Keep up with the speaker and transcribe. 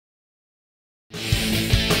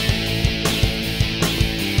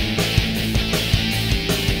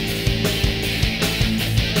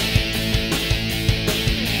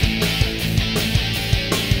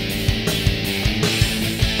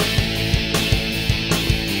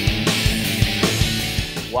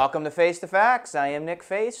Welcome to Face the Facts. I am Nick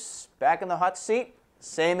Face, back in the hot seat.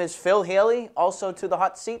 Same as Phil Haley, also to the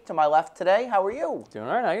hot seat to my left today. How are you? Doing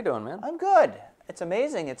all right. How you doing, man? I'm good. It's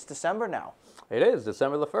amazing. It's December now. It is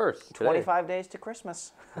December the 1st. Today. 25 days to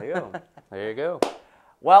Christmas. There you go. There you go.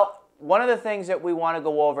 Well, one of the things that we want to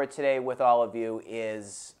go over today with all of you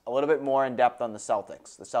is a little bit more in depth on the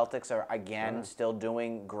Celtics. The Celtics are, again, still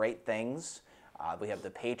doing great things. We have the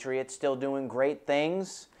Patriots still doing great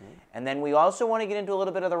things. And then we also want to get into a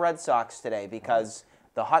little bit of the Red Sox today because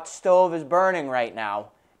the hot stove is burning right now,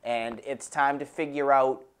 and it's time to figure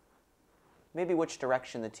out maybe which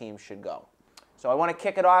direction the team should go. So I want to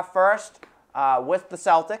kick it off first with the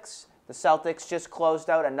Celtics. The Celtics just closed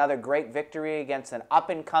out another great victory against an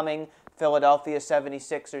up-and-coming Philadelphia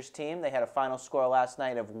 76ers team. They had a final score last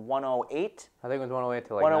night of 108. I think it was 108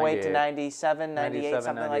 to like 108 to 97, 98,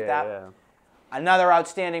 something like that. Yeah. Another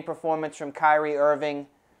outstanding performance from Kyrie Irving.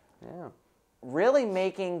 Yeah. Really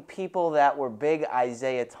making people that were big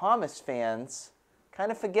Isaiah Thomas fans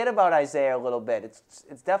kind of forget about Isaiah a little bit.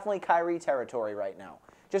 It's definitely Kyrie territory right now.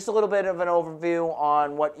 Just a little bit of an overview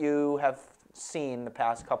on what you have seen the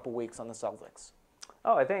past couple weeks on the Celtics.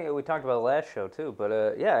 Oh, I think we talked about the last show too, but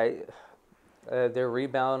their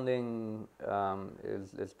rebounding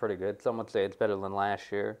is pretty good. Some would say it's better than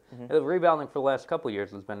last year. The rebounding for the last couple of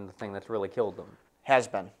years has been the thing that's really killed them. Has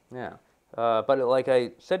been. Yeah. But like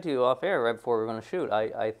I said to you off air right before we were going to shoot,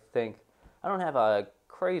 I think, I don't have a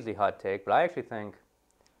crazy hot take, but I actually think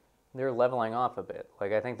they're leveling off a bit.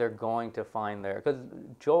 Like, I think they're going to find because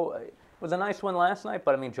it was a nice win last night,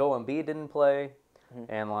 but I mean, Joel Embiid didn't play,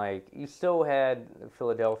 and like, you still had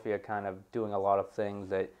Philadelphia kind of doing a lot of things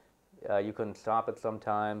that you couldn't stop it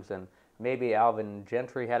sometimes, and maybe Alvin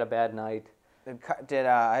Gentry had a bad night.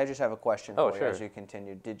 I just have a question for you sure. as you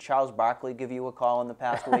continue. Did Charles Barkley give you a call in the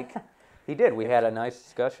past week? He did. We had a nice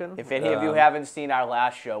discussion. If any of you haven't seen our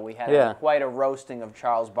last show, we had quite a roasting of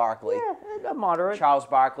Charles Barkley. Yeah, moderate. Charles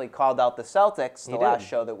Barkley called out the Celtics the last did.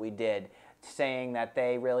 show that we did, saying that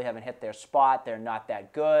they really haven't hit their spot. They're not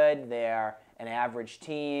that good. They're an average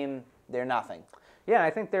team. They're nothing. Yeah,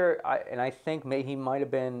 I think I think he might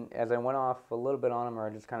have been, as I went off a little bit on him, or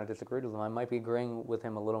I just kind of disagreed with him, I might be agreeing with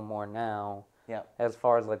him a little more now. Yeah. As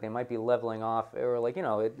far as like they might be leveling off, or like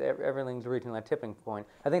everything's reaching that tipping point.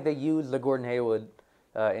 I think they used the Gordon Hayward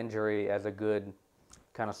injury as a good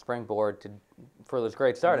kind of springboard for this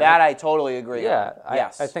great start. That I totally agree. Yeah,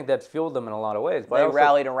 yes. I think that's fueled them in a lot of ways. But they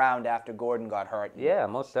rallied around after Gordon got hurt. Yeah,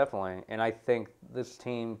 most definitely. And I think this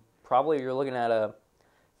team probably you're looking at a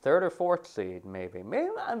third or fourth seed, maybe.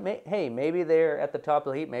 Maybe they're at the top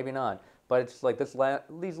of the heap, maybe not. But it's like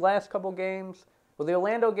these last couple games. Well, the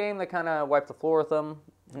Orlando game, they kind of wiped the floor with them.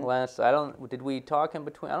 Did we talk in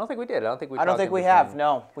between? I don't think we did. I don't think we have.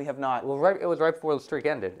 No, we have not. Well, it was right before the streak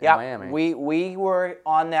ended in Miami. We were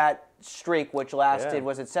on that streak, which lasted,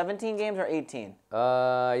 was it 17 games or 18?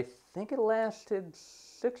 I think it lasted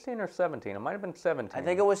 16 or 17. It might have been 17. I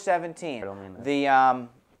think it was 17. I don't mean that.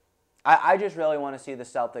 I just really want to see the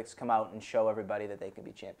Celtics come out and show everybody that they can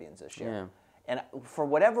be champions this year. Yeah. And for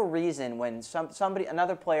whatever reason, when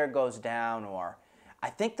another player goes down, or I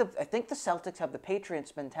think the Celtics have the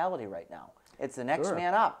Patriots mentality right now. It's the next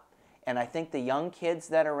man up, and I think the young kids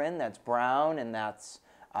that are in, that's Brown and that's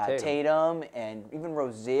Tatum and even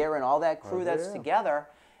Rozier and all that crew that's together,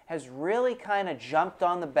 has really kind of jumped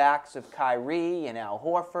on the backs of Kyrie and Al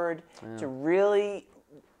Horford to really,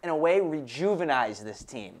 in a way, rejuvenize this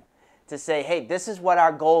team. To say, hey, this is what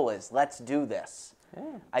our goal is. Let's do this. Yeah.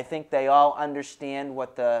 I think they all understand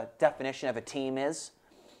what the definition of a team is.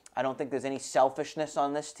 I don't think there's any selfishness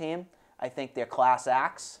on this team. I think they're class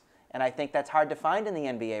acts, and I think that's hard to find in the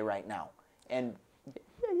NBA right now. And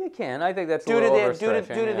yeah, you can. I think that's a little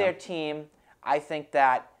overstretching. Due to their team, I think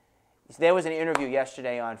that there was an interview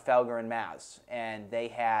yesterday on Felger and Maz, and they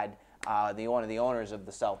had one of the owners of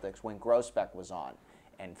the Celtics, Wink Grosbeck, was on,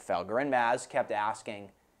 and Felger and Maz kept asking,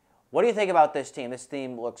 what do you think about this team? This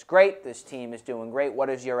team looks great. This team is doing great. What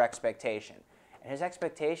is your expectation? And his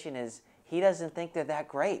expectation is he doesn't think they're that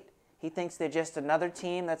great. He thinks they're just another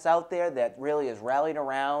team that's out there that really has rallied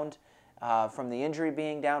around from the injury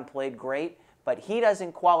being down, played great. But he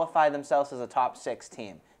doesn't qualify themselves as a top 6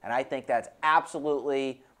 team. And I think that's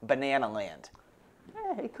absolutely banana land.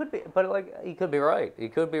 Yeah, he could be, but he could be right. He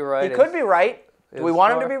could be right. He could be right. Do we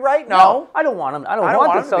want him to be right? No. I don't want him. I don't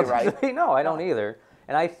want the Celtics to be right. No, I don't either.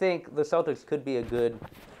 And I think the Celtics could be a good.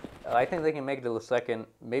 I think they can make it to the second,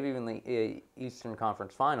 maybe even the Eastern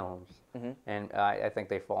Conference Finals. And I think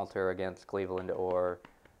they falter against Cleveland, or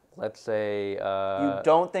let's say. You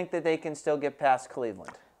don't think that they can still get past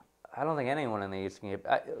Cleveland? I don't think anyone in the East can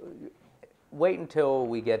get. wait until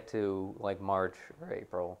we get to like March or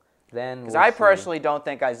April. Then Because I personally don't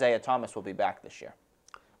think Isaiah Thomas will be back this year.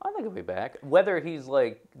 I think he'll be back. Whether he's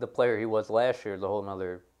like the player he was last year is a whole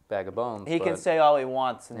other bag of bones. He can say all he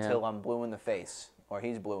wants until I'm blue in the face, or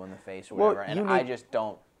he's blue in the face, or whatever, and I just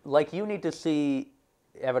don't. Like, you need to see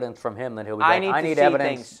evidence from him that he'll be I back. need to need see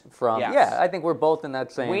evidence things. from. Yes. Yeah, I think we're both in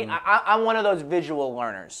that same. I'm one of those visual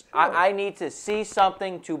learners. Sure. I need to see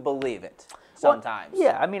something to believe it sometimes. Well,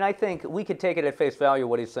 yeah, I mean, I think we could take it at face value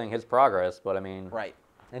what he's saying, his progress, but I mean, Right.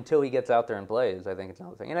 until he gets out there and plays, I think it's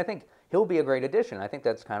another thing. And I think he'll be a great addition. I think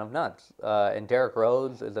that's kind of nuts. And Derrick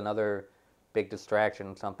Rose is another big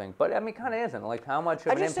distraction, something. But I mean, kind of isn't. Like, how much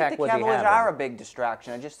of an impact was he having? I just think the Cavaliers are a big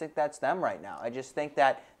distraction. I just think that's them right now. I just think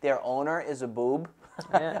that their owner is a boob.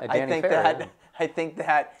 Yeah, I think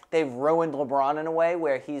that they've ruined LeBron in a way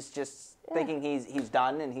where he's just thinking he's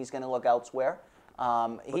done and he's going to look elsewhere.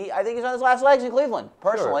 I think he's on his last legs in Cleveland,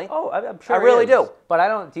 personally. Sure. Oh, I'm sure I really do. But I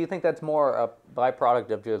don't. Do you think that's more a byproduct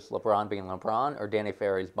of just LeBron being LeBron, or Danny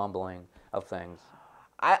Ferry's bumbling of things?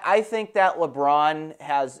 I think that LeBron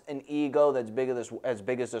has an ego that's as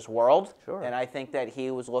big as this world. Sure. And I think that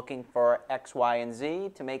he was looking for X, Y, and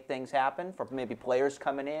Z to make things happen, for maybe players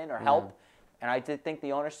coming in or help. And I did think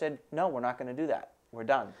the owner said, no, we're not going to do that. We're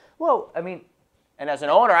done. Well, I mean, and as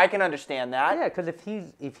an owner, I can understand that. yeah, because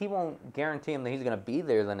if he won't guarantee him that he's going to be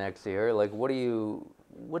there the next year, like,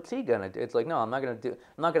 what's he going to do? It's like, no, I'm not going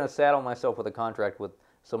to saddle myself with a contract with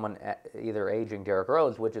someone either aging Derrick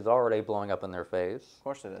Rose, which is already blowing up in their face. Of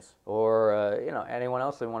course it is. Or anyone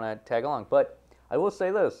else they want to tag along. But I will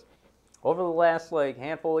say this: over the last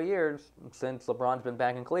handful of years since LeBron's been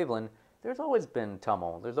back in Cleveland, there's always been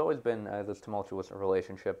tumult. There's always been this tumultuous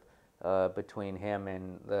relationship between him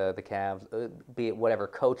and the Cavs, be it whatever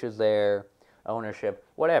coaches there, ownership,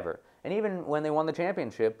 whatever. And even when they won the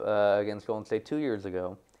championship against Golden State 2 years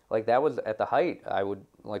ago, like, that was at the height, I would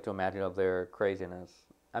like to imagine, of their craziness.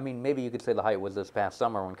 I mean, maybe you could say the height was this past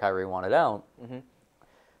summer when Kyrie wanted out. Mm-hmm.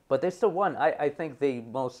 But they still won. I think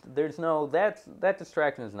that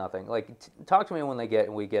distraction is nothing. Like, talk to me when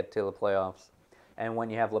we get to the playoffs, and when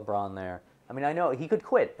you have LeBron there. I mean, I know he could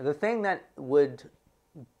quit. This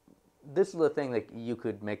is the thing that you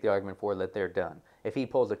could make the argument for, that they're done if he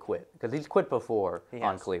pulls a quit, because he's quit before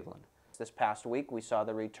on Cleveland. This past week, we saw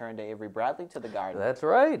the return to Avery Bradley to the Garden. That's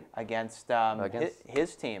right. Against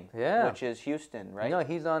his team, which is Houston, right? No,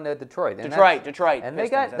 he's on Detroit. And Detroit. And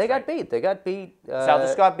Pistons, they got beat. They got beat.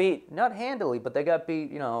 Celtics got beat. Not handily, but they got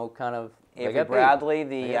beat. Kind of. Avery Bradley,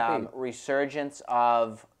 the resurgence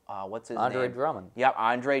of what's his name? Andre Drummond. Yep,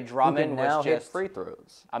 Andre Drummond was just hit free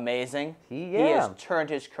throws. Amazing. He has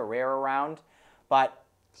turned his career around, but.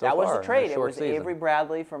 That was the trade. It was Avery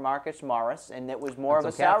Bradley for Marcus Morris, and it was more of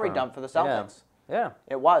a salary dump for the Celtics. Yeah.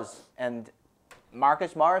 It was. And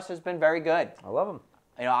Marcus Morris has been very good. I love him.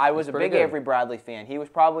 I was a big Avery Bradley fan. He was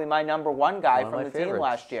probably my number one guy from the team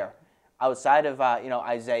last year, outside of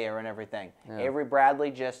Isaiah and everything. Yeah. Avery Bradley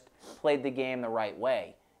just played the game the right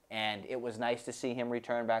way. And it was nice to see him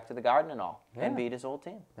return back to the Garden and all, and beat his old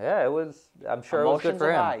team. Yeah, it was. I'm sure it was good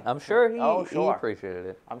for him. High. I'm sure he appreciated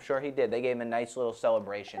it. I'm sure he did. They gave him a nice little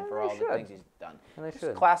celebration for all the things he's done. And they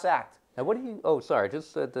should. Class act. Now, what do you? Oh, sorry,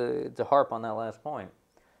 just to harp on that last point.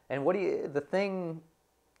 And what do you? The thing,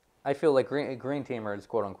 I feel like green teamers,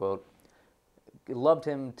 quote unquote, loved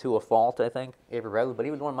him to a fault. I think Avery Bradley, but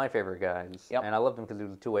he was one of my favorite guys, and I loved him because he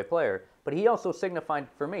was a two-way player. But he also signified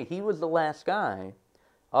for me, he was the last guy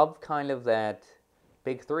of kind of that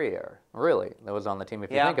big three era, really, that was on the team, if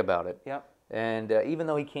you think about it. Yep. And even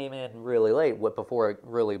though he came in really late,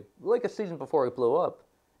 like a season before he blew up,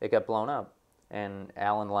 it got blown up. And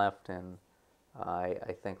Allen left, and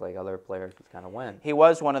I think like other players just kind of went. He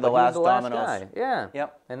was one of the last dominoes. Guy. Yeah.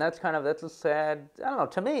 Yep. And that's a sad, I don't know,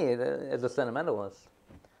 to me, as a sentimentalist,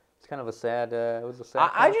 it's kind of a sad, it was a sad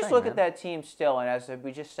I just look at that team still, and as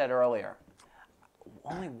we just said earlier,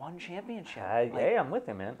 only one championship. Hey, I'm with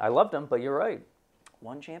you, man. I loved him, but you're right.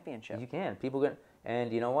 One championship. You can.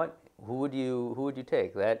 And you know what? Who would you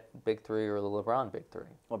take? That big three or the LeBron big three?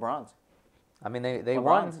 LeBron's. I mean, they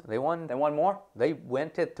won. They won. They won more. They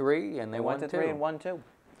went to 3 and they won to 2. 3 and won 2.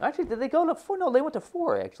 Actually, did they go to 4? No, they went to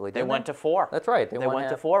 4. Actually, they went to 4. That's right. They went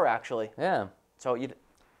to 4 actually. Yeah. So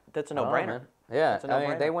that's a no-brainer. Yeah. I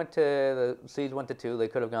mean, the Seeds went to 2. They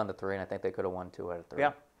could have gone to 3, and I think they could have won 2 out of 3.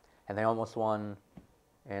 Yeah. And they almost won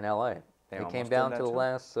in LA. They came down to the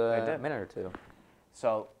last minute or two.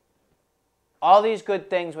 So, all these good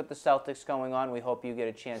things with the Celtics going on, we hope you get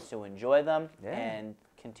a chance to enjoy them and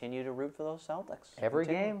continue to root for those Celtics. Every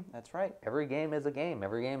game. That's right. Every game is a game.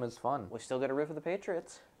 Every game is fun. We still got to root for the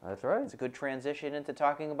Patriots. That's right. It's a good transition into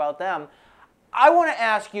talking about them. I want to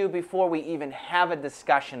ask you before we even have a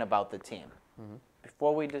discussion about the team,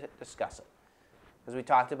 before we discuss it, because we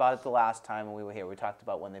talked about it the last time when we were here. We talked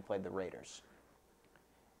about when they played the Raiders.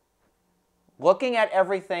 Looking at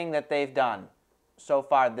everything that they've done so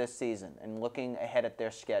far this season and looking ahead at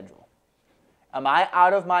their schedule, am I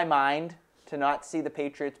out of my mind to not see the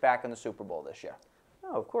Patriots back in the Super Bowl this year?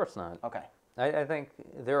 No, of course not. Okay. I think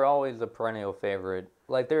they're always a perennial favorite.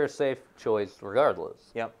 Like, they're a safe choice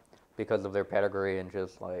regardless. Yep. Because of their pedigree and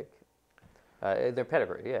just like their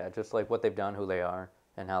pedigree, yeah, just like what they've done, who they are,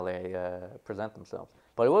 and how they present themselves.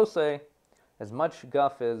 But I will say, as much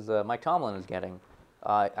guff as Mike Tomlin is getting,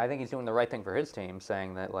 I think he's doing the right thing for his team,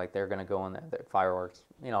 saying that like they're going to go in there, fireworks,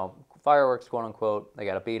 fireworks, quote unquote. They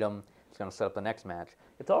got to beat them. It's going to set up the next match.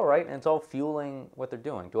 It's all right, and it's all fueling what they're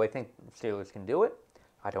doing. Do I think Steelers can do it?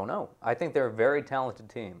 I don't know. I think they're a very talented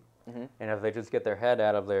team, and if they just get their head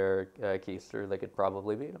out of their keister, they could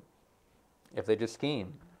probably beat them. If they just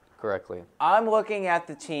scheme correctly. I'm looking at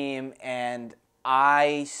the team, and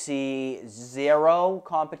I see zero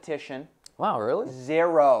competition. Wow, really?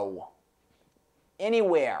 Zero.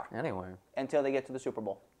 Anywhere. Anywhere. Until they get to the Super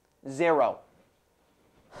Bowl. Zero.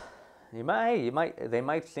 They might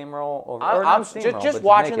steamroll over. I'm just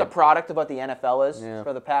watching the product of what the NFL is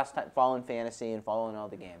for the past time, following fantasy and following all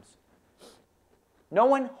the games. No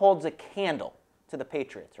one holds a candle to the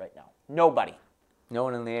Patriots right now. Nobody. No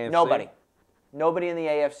one in the AFC? Nobody. Nobody in the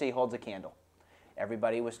AFC holds a candle.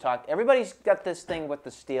 Everybody's got this thing with the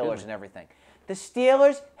Steelers and everything. The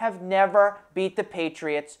Steelers have never beat the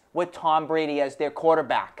Patriots with Tom Brady as their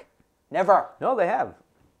quarterback. Never. No, they have.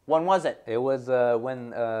 When was it? It was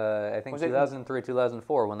when, I think, 2003,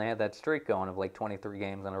 2004, when they had that streak going of like 23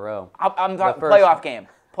 games in a row. I'm talking playoff game.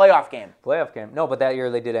 Playoff game. Playoff game. No, but that year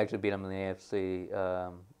they did actually beat them in the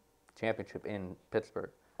AFC championship in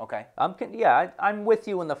Pittsburgh. Okay. I'm with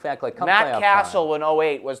you in the fact, like, come Matt Castle in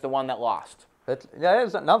 2008 was the one that lost. That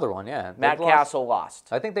is another one, yeah. Matt Castle lost.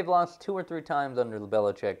 I think they've lost 2 or 3 times under the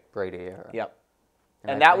Belichick-Brady era. Yep.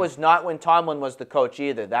 And that was not when Tomlin was the coach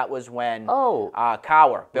either. That was when Bill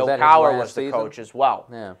Cowher was the coach as well.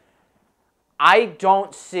 Yeah. I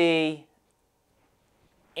don't see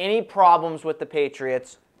any problems with the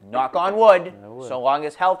Patriots, knock on wood, so long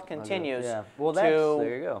as health continues, there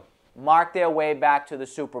you go. Mark their way back to the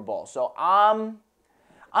Super Bowl. So I'm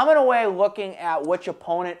in a way looking at which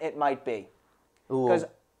opponent it might be. Because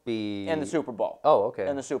in the Super Bowl. Oh, okay.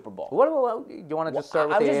 In the Super Bowl. What about, you want to just start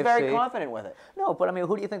with the AFC? I'm just very confident with it. No, but I mean,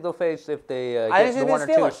 who do you think they'll face if they get the 1 or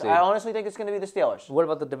 2 seed? I honestly think it's going to be the Steelers. What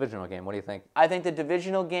about the divisional game? What do you think? I think the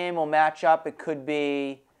divisional game will match up. It could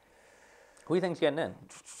be... Who do you think's getting in?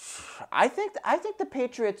 I think the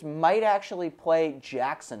Patriots might actually play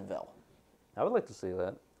Jacksonville. I would like to see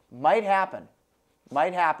that. Might happen.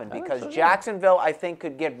 Because Jacksonville, I think,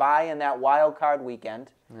 could get by in that wild card weekend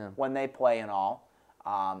when they play and all.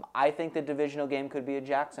 I think the divisional game could be a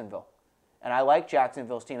Jacksonville. And I like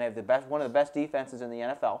Jacksonville's team. They have one of the best defenses in the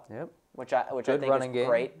NFL, which I think is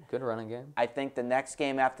great. Good running game. I think the next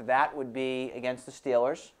game after that would be against the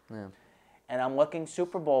Steelers. Yeah. And I'm looking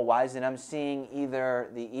Super Bowl-wise, and I'm seeing either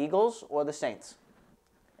the Eagles or the Saints.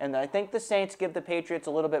 And I think the Saints give the Patriots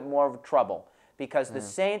a little bit more of trouble because the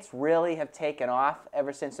Saints really have taken off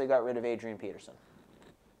ever since they got rid of Adrian Peterson.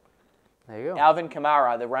 There you go. Alvin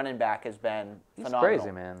Kamara, the running back, has been phenomenal. He's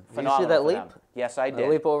crazy, man. Did you see Phenomenal that for leap? them. Yes, I did. The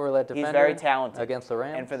leap over that defender. He's very talented. Against the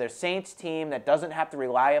Rams. And for their Saints team that doesn't have to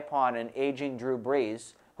rely upon an aging Drew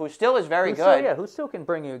Brees, who still is very good. Who still can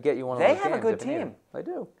get you one of those games. They have a good team. They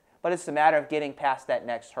do. But it's a matter of getting past that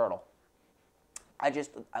next hurdle. I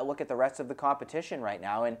look at the rest of the competition right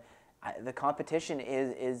now, and the competition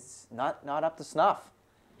is not up to snuff.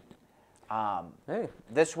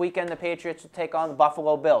 This weekend, the Patriots will take on the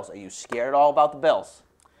Buffalo Bills. Are you scared at all about the Bills?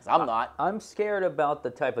 'Cause I'm not. I'm scared about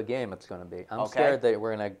the type of game it's going to be. I'm scared that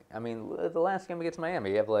we're going to. I mean, the last game against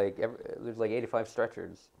Miami, you have there's 85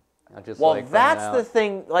 stretchers. That's the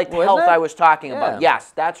thing, the health I was talking about.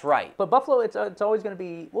 Yes, that's right. But Buffalo, it's always going to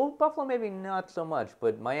be. Well, Buffalo maybe not so much,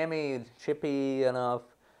 but Miami is chippy enough.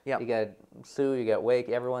 Yeah. You got Sue, you got Wake.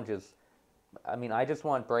 Everyone just. I mean, I just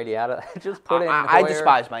want Brady out of. Just put in. I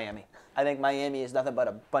despise Miami. I think Miami is nothing but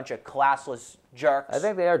a bunch of classless jerks. I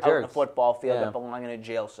think they are jerks. Out in the football field that belong in a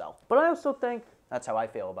jail cell. But I also think that's how I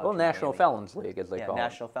feel about. Well, National Felons League, as they call it. Yeah,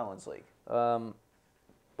 National Felons League.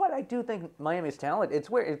 But I do think Miami's talented. It's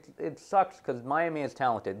where it sucks because Miami is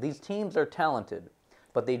talented. These teams are talented,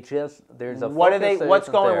 but there's a what's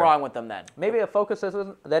going wrong with them then? Maybe a focus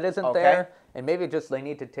isn't there, and maybe just they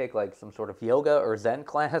need to take some sort of yoga or Zen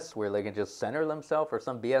class where they can just center themselves or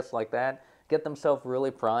some BS like that, get themselves really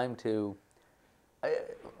primed to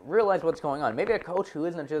realize what's going on. Maybe a coach who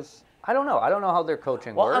isn't just I don't know. I don't know how their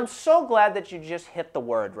coaching Well, works. I'm so glad that you just hit the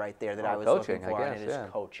word right there that I was coaching, looking for, I and it guess, is yeah.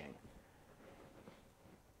 coaching.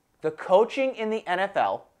 The coaching in the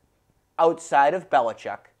NFL, outside of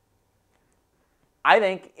Belichick, I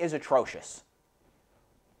think is atrocious.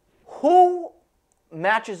 Who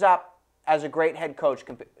matches up as a great head coach?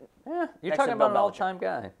 Yeah, you're next talking to Bill about an Belichick? all-time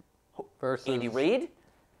guy versus Andy Reid?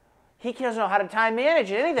 He doesn't know how to time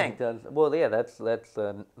manage anything. He does well. Yeah, that's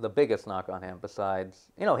the biggest knock on him. Besides,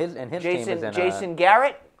 his team is in Jason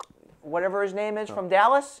Garrett, whatever his name is, from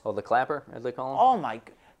Dallas. the Clapper, as they call him. Oh my!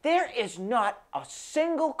 There is not a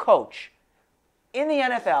single coach in the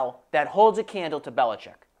NFL that holds a candle to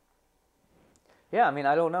Belichick. Yeah, I mean,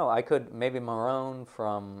 I don't know. I could maybe Marone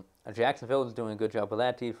from Jacksonville is doing a good job with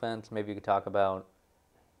that defense. Maybe you could talk about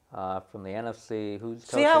from the NFC who's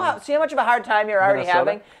See coaching. how much of a hard time you're already Minnesota?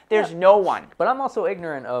 having? There's no one. But I'm also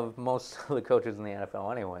ignorant of most of the coaches in the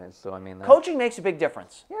NFL, anyways. So I mean, Coaching makes a big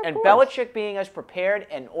difference. Yeah, of and course. Belichick being as prepared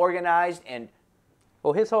and organized and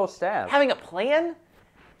well, his whole staff, having a plan.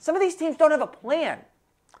 Some of these teams don't have a plan.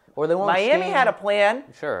 or they won't. Miami scheme. had a plan,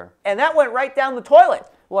 Sure. and that went right down the toilet.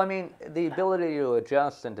 Well, I mean, the ability to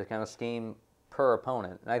adjust and to kind of scheme per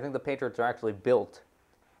opponent. And I think the Patriots are actually built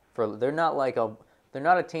for. They're not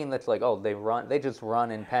a team that's like, oh, they just run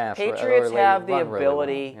and pass. Patriots or they have the run really well,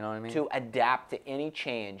 ability you know what I mean? to adapt to any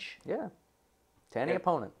change. Yeah. To any Yeah.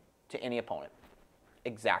 opponent. To any opponent.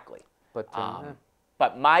 Exactly. But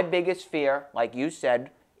But my biggest fear, like you said,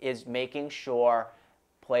 is making sure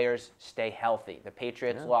players stay healthy. The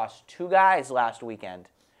Patriots lost 2 guys last weekend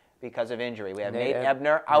because of injury. We have Nate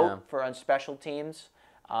Ebner out for on special teams,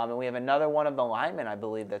 and we have another one of the linemen, I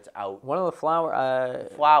believe, that's out. one of the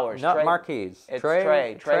Flowers. Not Trey, Marquise. It's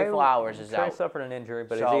Trey. Trey Flowers is Trey out. suffered an injury,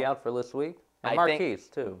 but is So, he out for this week? And I think- Marquise,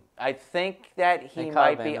 too. I think that he And Kyle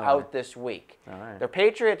might Van be Noy. out this week. All right. The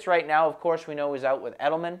Patriots right now, of course, we know is out with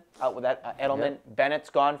Edelman. Edelman. Yep.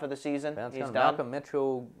 Bennett's gone for the season. Bennett's He's gone. done. Malcolm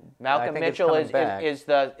Mitchell. I Malcolm think Mitchell is coming back.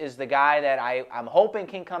 is the guy that I'm hoping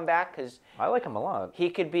can come back because I like him a lot.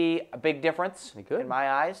 he could be a big difference He could. in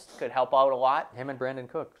my eyes. Could help out a lot. Him and Brandon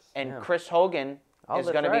Cooks. And yeah. Chris Hogan Oh, is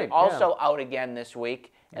that's going to right, be yeah. also out again this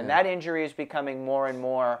week, and Yeah. that injury is becoming more and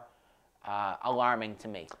more alarming to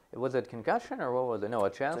me. Was it concussion or what was it? No, a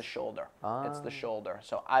chest? It's the shoulder. Ah. It's the shoulder.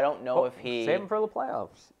 So I don't know if Save him for the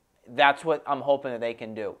playoffs. That's what I'm hoping that they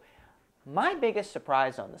can do. My biggest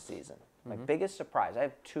surprise on the season, my Mm-hmm. biggest surprise, I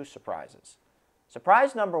have 2 surprises.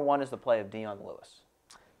 Surprise number 1 is the play of Dion Lewis.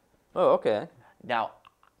 Oh, okay. Now,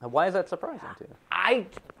 Why is that surprising to you?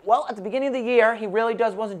 well, at the beginning of the year, he really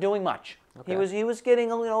wasn't doing much. Okay. He was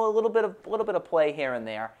getting a little bit of play here and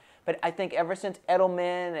there. But I think ever since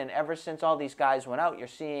Edelman and ever since all these guys went out, you're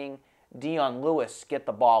seeing Dion Lewis get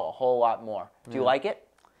the ball a whole lot more. Do you like it?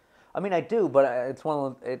 I mean, I do, but it's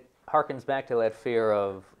it harkens back to that fear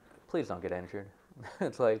of, please don't get injured.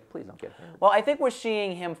 It's like, please don't get hurt. Well, I think we're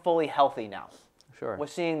seeing him fully healthy now. Sure. We're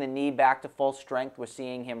seeing the knee back to full strength. We're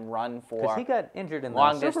seeing him run Because for he got injured in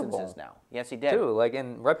long the Super Bowl. distances now. Yes, he did. Too, like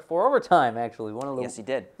right before overtime, actually. One of the Yes, he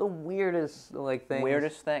did. the weirdest things.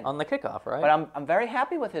 Weirdest thing. on the kickoff, right? But I'm very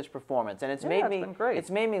happy with his performance, and it's Yeah, it's been great.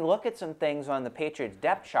 It's made me look at some things on the Patriots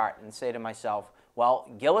depth chart and say to myself, well,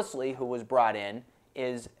 Gillislee, who was brought in,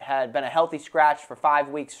 had been a healthy scratch for 5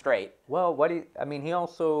 weeks straight. Well, I mean, he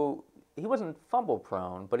wasn't fumble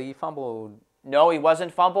prone, but he fumbled. No, he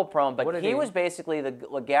wasn't fumble prone, What but did he he- was basically the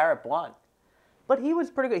LeGarrette Blount. But he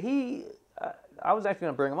was pretty good. I was actually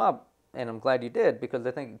going to bring him up, and I'm glad you did, because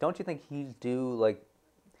don't you think he's due, like,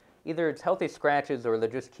 either it's healthy scratches or they're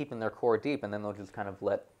just keeping their core deep, and then they'll just kind of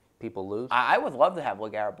let people loose? I would love to have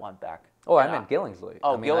LeGarrette Blount back. Oh, I Yeah. meant Gillingsley.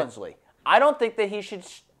 Oh, I mean, Gillislee. I don't think that he should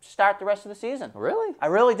start the rest of the season. Really? I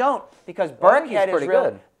really don't, because Well, I think he's Burkhead pretty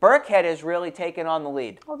good. Burkhead has really taken on the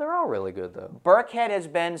lead. Oh, they're all really good, though. Burkhead has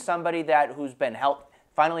been somebody who's been healthy.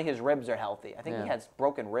 Finally, his ribs are healthy. I think he Yeah. has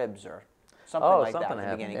broken ribs or something Oh, like that something at the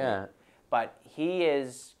happened, beginning. yeah. Of the year. But he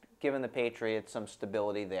is giving the Patriots some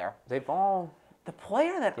stability there. They've all. The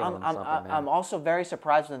player that Give him something, man. I'm also very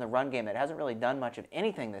surprised in the run game that hasn't really done much of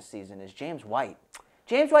anything this season is James White.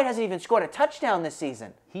 James White hasn't even scored a touchdown this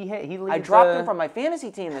season. He leads. I dropped him from my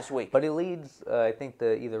fantasy team this week. But he leads, I think,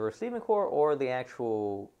 the either receiving core or the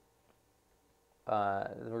actual the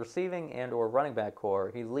receiving and or running back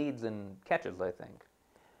core. He leads in catches, I think.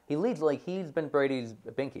 He leads like he's been Brady's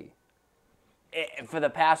binky. For the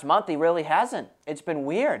past month, he really hasn't. It's been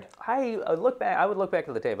weird. I would look back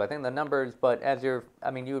to the tape. I think the numbers, but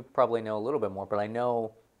you would probably know a little bit more. But I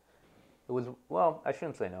know it was, well, I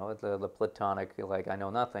shouldn't say no. It's the platonic, like I know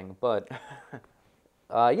nothing. But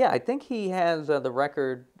yeah, I think he has the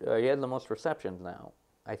record. He has the most receptions now.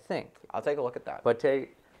 I think. I'll take a look at that. But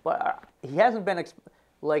he hasn't been.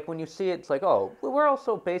 like when you see it, it's like, oh, we're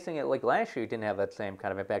also basing it like last year. He didn't have that same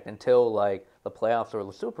kind of impact until like the playoffs or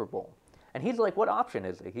the Super Bowl. And he's like, what option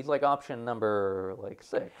is he? He's like option number like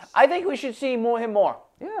 6. I think we should see him more.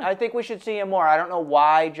 Yeah. I think we should see him more. I don't know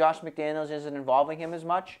why Josh McDaniels isn't involving him as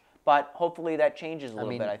much, but hopefully that changes a little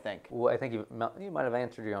bit, I think. Well, I think you might have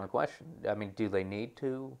answered your own question. I mean, do they need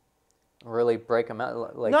to really break him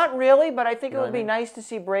out? Like, not really, but I think it would be mean? nice to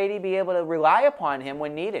see Brady be able to rely upon him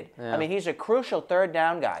when needed. Yeah. I mean, he's a crucial third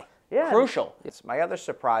down guy. Yeah. Crucial. It's my other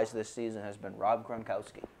surprise this season has been Rob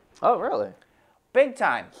Gronkowski. Oh, really? Big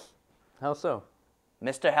time. How so?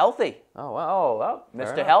 Mr. Healthy. Oh, wow. Oh, well,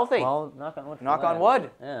 Mr. Healthy. Well, knock on wood. Knock on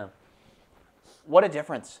wood. Yeah. What a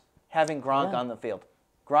difference having Gronk Yeah. on the field.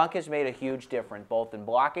 Gronk has made a huge difference, both in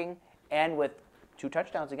blocking and with 2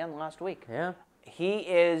 touchdowns again last week. Yeah. He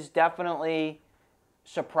is definitely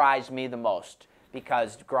surprised me the most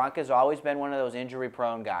because Gronk has always been one of those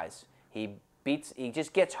injury-prone guys. He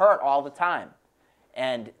just gets hurt all the time.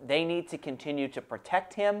 And they need to continue to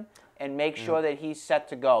protect him and make sure that he's set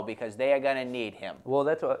to go because they are going to need him. Well,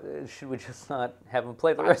 that's what. Should we just not have him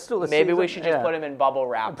play the rest of the season? Maybe we should just put him in bubble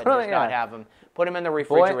wrap and just not have him. Put him in the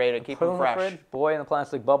refrigerator, keep him fresh. In the fridge, boy in the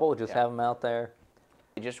plastic bubble, just have him out there.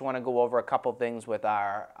 I just want to go over a couple things with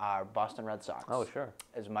our Boston Red Sox. Oh, sure.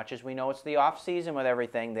 As much as we know it's the off season with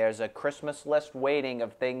everything, there's a Christmas list waiting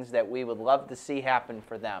of things that we would love to see happen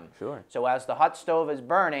for them. Sure. So as the hot stove is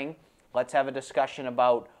burning, let's have a discussion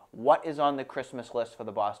about what is on the Christmas list for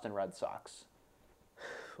the Boston Red Sox.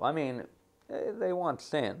 I mean, they want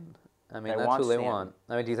Stanton. I mean, They that's want who they Stanton. want.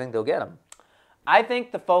 I mean, do you think they'll get him? I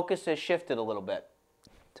think the focus has shifted a little bit.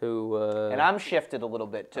 And I'm shifted a little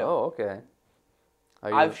bit too. Oh, okay.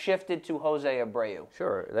 I've shifted to Jose Abreu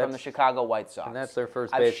Sure. from the Chicago White Sox. And that's their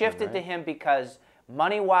first I've baseman, shifted right? to him because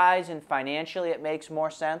money-wise and financially it makes more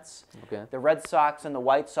sense. Okay. The Red Sox and the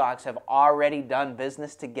White Sox have already done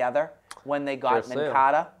business together when they got Chris Sale.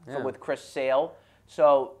 Moncada Yeah. with Chris Sale.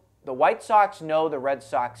 So the White Sox know the Red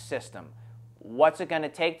Sox system. What's it going to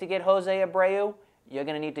take to get Jose Abreu? You're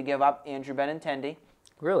going to need to give up Andrew Benintendi.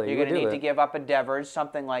 Really? You're You going to would do need to that? give up a Devers,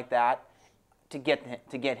 something like that, to get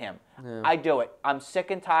him. Yeah. I do it. I'm sick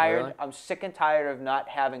and tired. Really? I'm sick and tired of not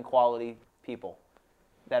having quality people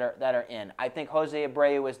that are in. I think Jose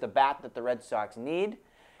Abreu is the bat that the Red Sox need.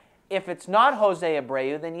 If it's not Jose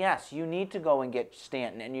Abreu, then yes, you need to go and get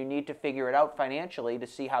Stanton, and you need to figure it out financially to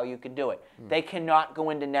see how you can do it. They cannot go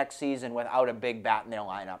into next season without a big bat in their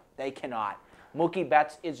lineup. They cannot. Mookie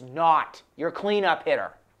Betts is not your cleanup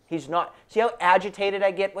hitter. He's not. See how agitated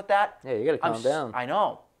I get with that? Yeah, you got to calm down. I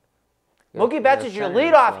know. You Mookie Betts gotta is your center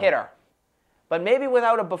leadoff yourself. hitter. But maybe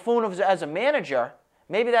without a buffoon as a manager,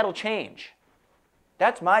 maybe that'll change.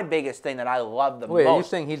 That's my biggest thing that I love the Wait, are you most.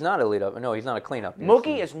 saying he's not a leadoff? No, he's not a cleanup. You're Mookie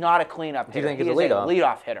saying- is not a cleanup hitter. Do you think he he's is a leadoff?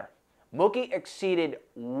 leadoff hitter. Mookie exceeded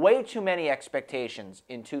way too many expectations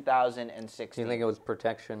in 2016. Do you think it was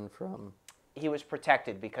protection from? He was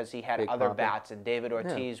protected because he had Big other Papa? bats, and David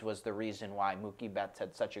Ortiz was the reason why Mookie Betts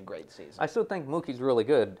had such a great season. I still think Mookie's really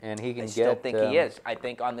good, and he can I get. still think he is. I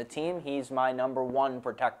think on the team, he's my number one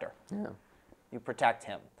protector. Yeah. You protect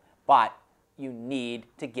him. But you need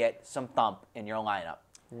to get some thump in your lineup.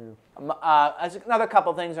 As another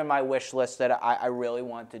couple things on my wish list that I really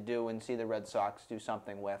want to do and see the Red Sox do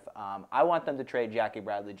something with, I want them to trade Jackie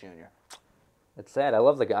Bradley Jr. It's sad. I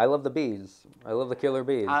love the guy. I love the bees. I love the killer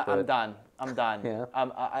bees. I'm but done. I'm done. Yeah.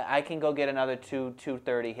 I can go get another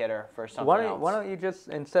 230 hitter for something Why else. don't you just,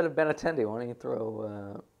 instead of Benintendi, why don't you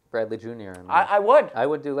throw Bradley Jr. in there? I would. I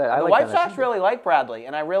would do that. I The like White Sox Benintendi. really like Bradley,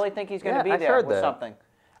 and I really think he's going to Yeah, be I've there heard with that. something.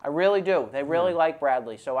 I really do. They really like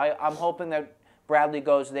Bradley. So I'm hoping that Bradley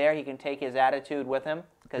goes there. He can take his attitude with him.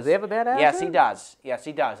 Does he have a bad Yes, he attitude? does. Yes,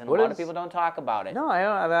 he does. And What a lot is- of people don't talk about it. No,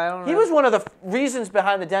 I don't. He was one of the reasons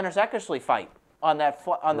behind the Dennis Eckersley fight on that.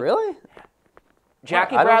 Really?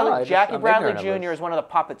 Jackie I don't know. Bradley. I'm Bradley ignorant of Jr. this. is one of the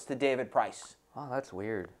puppets to David Price. Oh, that's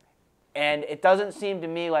weird. And it doesn't seem to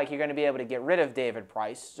me like you're going to be able to get rid of David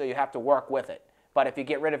Price, so you have to work with it. But if you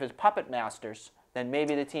get rid of his puppet masters, then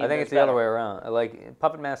maybe the team I think does it's the other better. way around. Like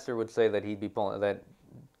Puppet Master would say that he'd be pulling that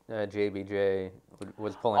JBJ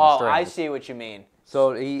was pulling the Oh, strings. I see what you mean.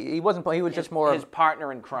 So he wasn't. He was just more his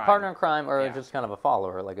partner in crime. partner in crime, or Yeah. just kind of a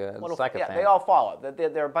follower, like a psychopath. Yeah, they all follow.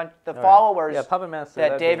 They're a bunch. The followers Yeah, Puppet Master, that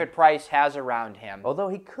that'd be- David Price has around him. Although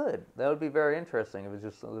he could, that would be very interesting. It was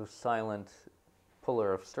just a silent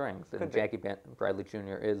puller of strings, and Could be. Jackie Bradley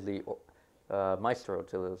Jr. is the maestro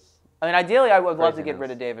to this. I mean, ideally, I would love to get Craziness.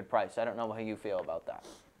 rid of David Price. I don't know how you feel about that.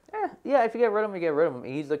 Yeah, if you get rid of him, you get rid of him.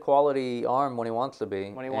 He's the quality arm when he wants to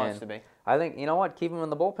be. When he wants and to be. I think, you know what, keep him in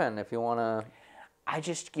the bullpen if you want to.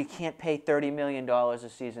 You can't pay $30 million a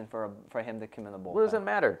season for him to come in the bullpen. What does it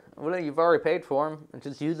matter? Well, you've already paid for him.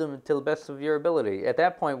 Just use them to the best of your ability. At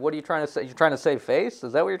that point, what are you trying to say? You're trying to save face?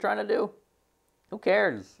 Is that what you're trying to do? Who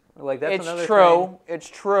cares? Like that's another thing. It's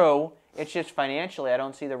true. It's just financially, I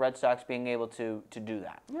don't see the Red Sox being able to do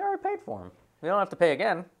that. You already paid for him. You don't have to pay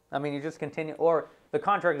again. I mean, you just continue, or the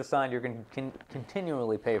contract is signed, you're going to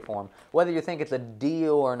continually pay for him. Whether you think it's a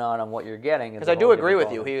deal or not on what you're getting. Because I do agree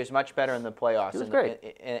with you. He was much better in the playoffs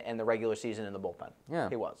and the regular season in the bullpen. Yeah.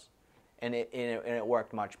 He was. And it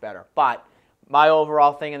worked much better. But my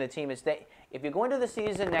overall thing in the team is that if you go into the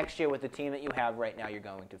season next year with the team that you have right now, you're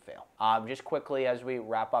going to fail. Just quickly, as we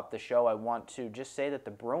wrap up the show, I want to just say that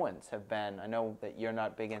the Bruins have been, I know that you're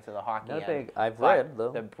not big into the hockey Not end, big. I've read,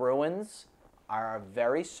 though. The Bruins are a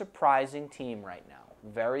very surprising team right now.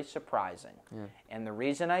 Very surprising. Yeah. And the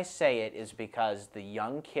reason I say it is because the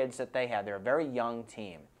young kids that they have, they're a very young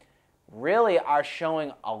team, really are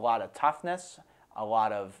showing a lot of toughness, a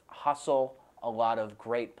lot of hustle, a lot of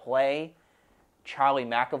great play. Charlie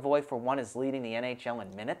McAvoy, for one, is leading the NHL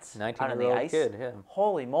in minutes out on the ice. Kid, yeah.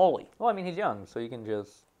 Holy moly. Well, I mean, he's young, so you can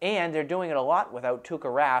just... And they're doing it a lot without Tuukka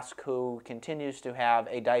Rask, who continues to have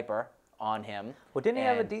a diaper on him. Well, didn't he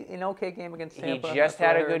have an okay game against Tampa? He just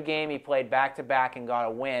had a good game. He played back-to-back and got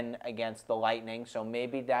a win against the Lightning, so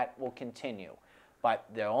maybe that will continue. But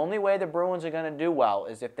the only way the Bruins are going to do well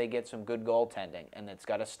is if they get some good goaltending. And it's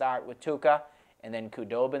got to start with Tuukka, and then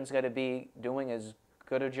Khudobin's got to be doing as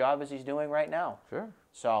good a job as he's doing right now. Sure.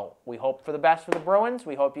 So we hope for the best for the Bruins.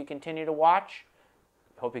 We hope you continue to watch.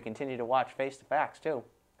 Hope you continue to watch Face the Facts, too,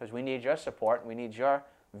 because we need your support, and we need your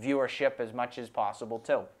viewership as much as possible,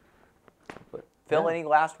 too. But, Phil, any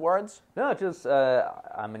last words? No, just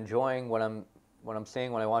I'm enjoying what I'm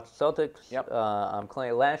seeing when I watch the Celtics. Yep.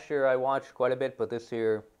 Last year I watched quite a bit, but this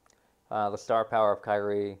year the star power of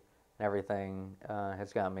Kyrie and everything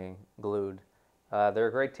has got me glued. They're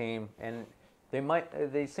a great team, and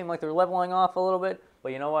they seem like they're leveling off a little bit,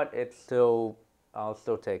 but you know what? I'll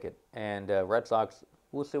still take it. And Red Sox,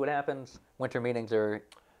 we'll see what happens. Winter meetings are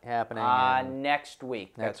happening next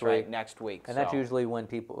week. That's right, next week. And that's usually when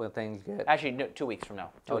things get... Actually, no, 2 weeks from now.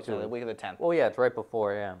 2 weeks from now, the week of the 10th. Well, yeah, it's right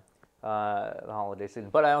before, the holiday season.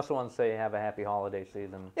 But I also want to say have a happy holiday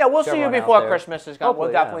season. Yeah, we'll see you before Christmas is gone.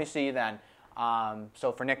 We'll definitely see you then.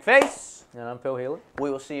 So for Nick Face. And I'm Phil Healy. We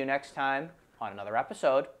will see you next time on another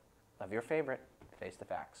episode of your favorite Face the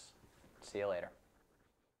Facts. See you later.